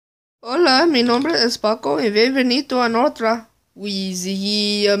Hola, mi nombre es Paco y bienvenido a otra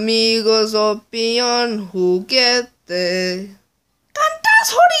Wheezy amigos opinión juguete.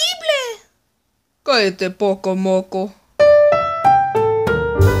 ¡Cantas horrible! Cállate poco moco.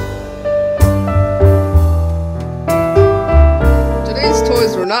 Today's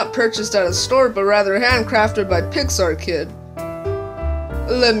toys were not purchased at a store but rather handcrafted by Pixar Kid.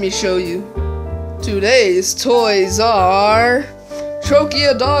 Let me show you. Today's toys are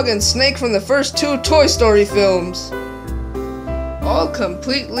Troika, Dog, and Snake from the first two Toy Story films. All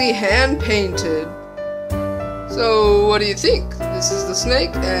completely hand-painted. So, what do you think? This is the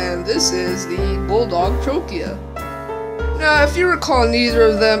Snake, and this is the Bulldog Troika. Now, if you recall neither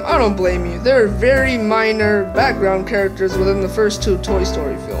of them, I don't blame you. They're very minor background characters within the first two Toy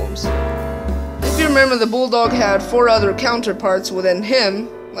Story films. If you remember, the Bulldog had 4 other counterparts within him,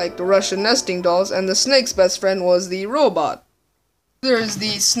 like the Russian nesting dolls, and the Snake's best friend was the robot. There's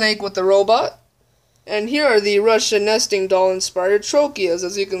the Snake with the robot, and here are the Russian nesting doll inspired trocheas.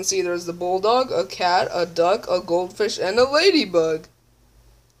 As you can see, there's the bulldog, a cat, a duck, a goldfish, and a ladybug.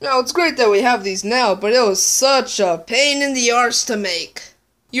 Now, it's great that we have these now, but it was such a pain in the arse to make.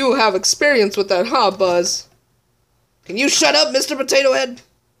 You have experience with that, huh, Buzz? Can you shut up, Mr. Potato Head?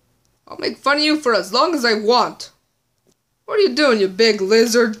 I'll make fun of you for as long as I want. What are you doing, you big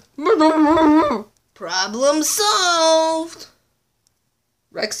lizard? Problem solved!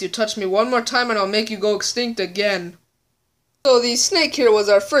 Rex, you touch me one more time and I'll make you go extinct again. So the Snake here was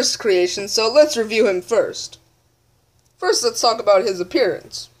our first creation, so let's review him first. First, let's talk about his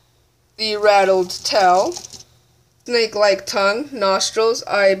appearance. The rattled tail, snake-like tongue, nostrils,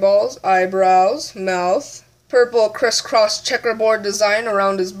 eyeballs, eyebrows, mouth, purple crisscross checkerboard design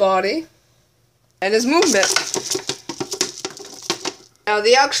around his body, and his movement. Now,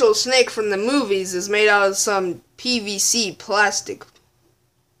 the actual snake from the movies is made out of some PVC plastic.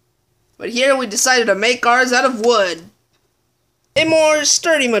 But here we decided to make ours out of wood. A more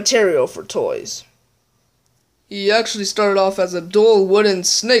sturdy material for toys. He actually started off as a dull wooden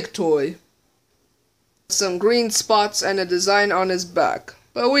snake toy. Some green spots and a design on his back.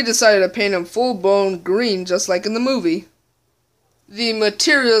 But we decided to paint him full-blown green just like in the movie. The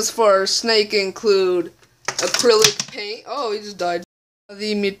materials for our snake include acrylic paint. Oh, he just died.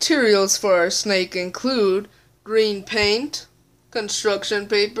 The materials for our snake include green paint, construction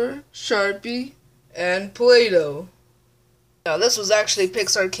paper, Sharpie, and Play-Doh. Now, this was actually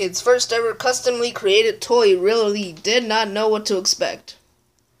Pixar Kid's first ever customly created toy. He really did not know what to expect.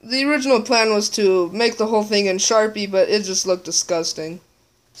 The original plan was to make the whole thing in Sharpie, but it just looked disgusting.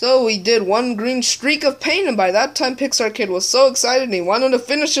 So we did one green streak of paint, and by that time Pixar Kid was so excited and he wanted to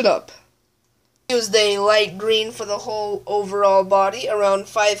finish it up. He used a light green for the whole overall body, around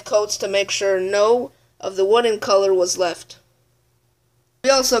 5 coats to make sure no of the wooden color was left. We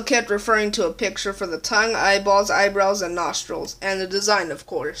also kept referring to a picture for the tongue, eyeballs, eyebrows, and nostrils, and the design, of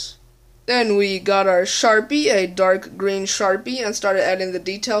course. Then we got our Sharpie, a dark green Sharpie, and started adding the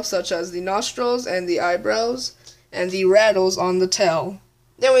details such as the nostrils and the eyebrows and the rattles on the tail.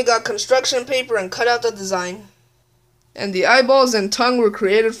 Then we got construction paper and cut out the design. And the eyeballs and tongue were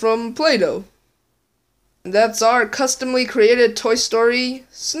created from Play-Doh. And that's our customly created Toy Story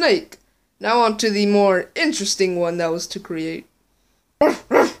Snake. Now on to the more interesting one that was to create.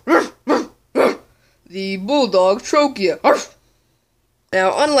 The Bulldog Troika.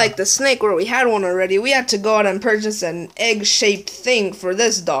 Now, unlike the Snake where we had one already, we had to go out and purchase an egg-shaped thing for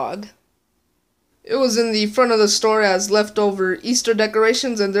this dog. It was in the front of the store as leftover Easter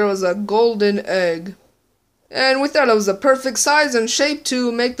decorations, and there was a golden egg. And we thought it was the perfect size and shape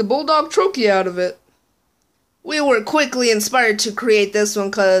to make the Bulldog Troika out of it. We were quickly inspired to create this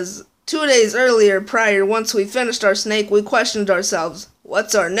one because 2 days earlier, once we finished our snake, we questioned ourselves,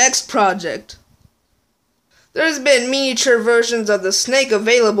 what's our next project? There's been miniature versions of the snake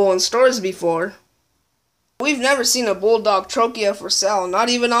available in stores before. We've never seen a Bulldog Troika for sale, not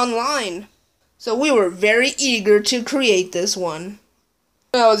even online. So we were very eager to create this one.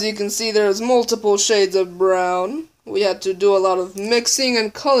 Now, as you can see, there's multiple shades of brown. We had to do a lot of mixing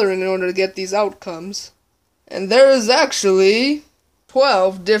and coloring in order to get these outcomes. And there is actually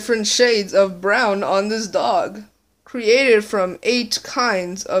 12 different shades of brown on this dog, created from 8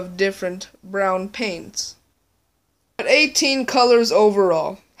 kinds of different brown paints. But 18 colors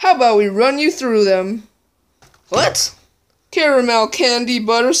overall. How about we run you through them? What? Caramel candy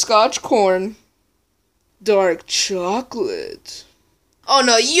butterscotch corn. Dark chocolate. Oh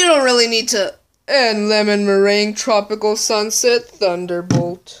no, you don't really need to. And lemon meringue tropical sunset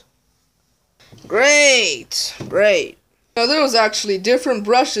thunderbolt. Great, great. Now there was actually different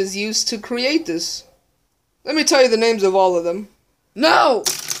brushes used to create this. Let me tell you the names of all of them. No!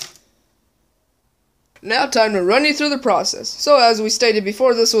 Now time to run you through the process. So as we stated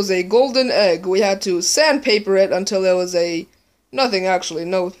before, this was a golden egg. We had to sandpaper it until there was nothing actually,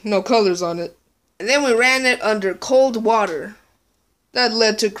 no colors on it. And then we ran it under cold water. That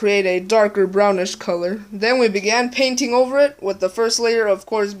led to create a darker brownish color. Then we began painting over it, with the first layer of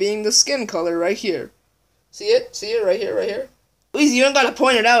course being the skin color right here. See it? See it? Right here, right here? Wheezy, you don't gotta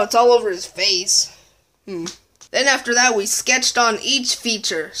point it out, it's all over his face. Then after that we sketched on each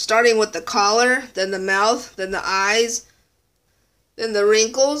feature, starting with the collar, then the mouth, then the eyes, then the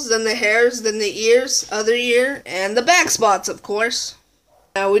wrinkles, then the hairs, then the ears, other ear, and the back spots of course.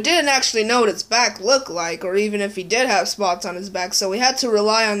 Now, we didn't actually know what its back looked like, or even if he did have spots on his back, so we had to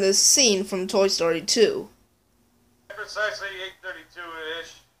rely on this scene from Toy Story 2. Precisely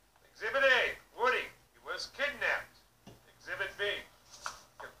 8:32-ish. Exhibit A, Woody. He was kidnapped. Exhibit B,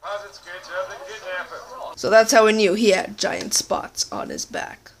 composite sketch of the kidnapper. So that's how we knew he had giant spots on his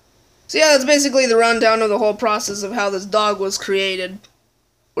back. So yeah, that's basically the rundown of the whole process of how this dog was created.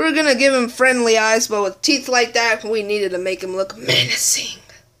 We were gonna give him friendly eyes, but with teeth like that, we needed to make him look menacing.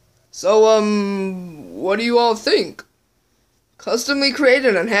 So, what do you all think? Customly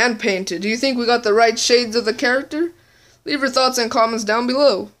created and hand-painted. Do you think we got the right shades of the character? Leave your thoughts and comments down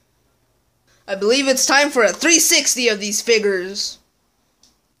below. I believe it's time for a 360 of these figures.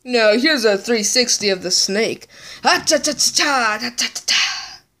 Now, here's a 360 of the snake.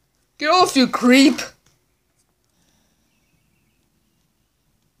 Get off, you creep!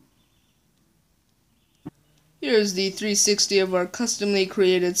 Here's the 360 of our customly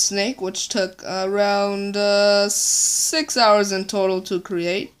created snake, which took around 6 hours in total to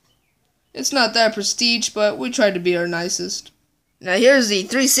create. It's not that prestige, but we tried to be our nicest. Now here's the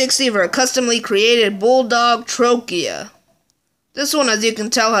 360 of our customly created Bulldog Troika. This one, as you can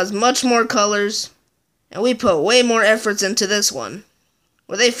tell, has much more colors, and we put way more efforts into this one.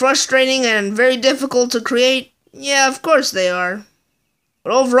 Were they frustrating and very difficult to create? Yeah, of course they are.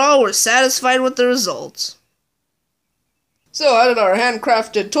 But overall, we're satisfied with the results. So, how did our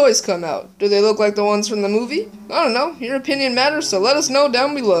handcrafted toys come out? Do they look like the ones from the movie? I don't know. Your opinion matters, so let us know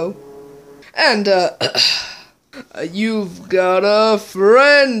down below. And, you've got a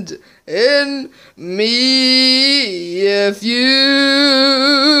friend in me if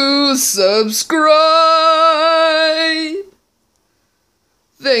you subscribe.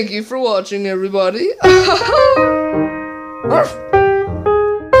 Thank you for watching, everybody.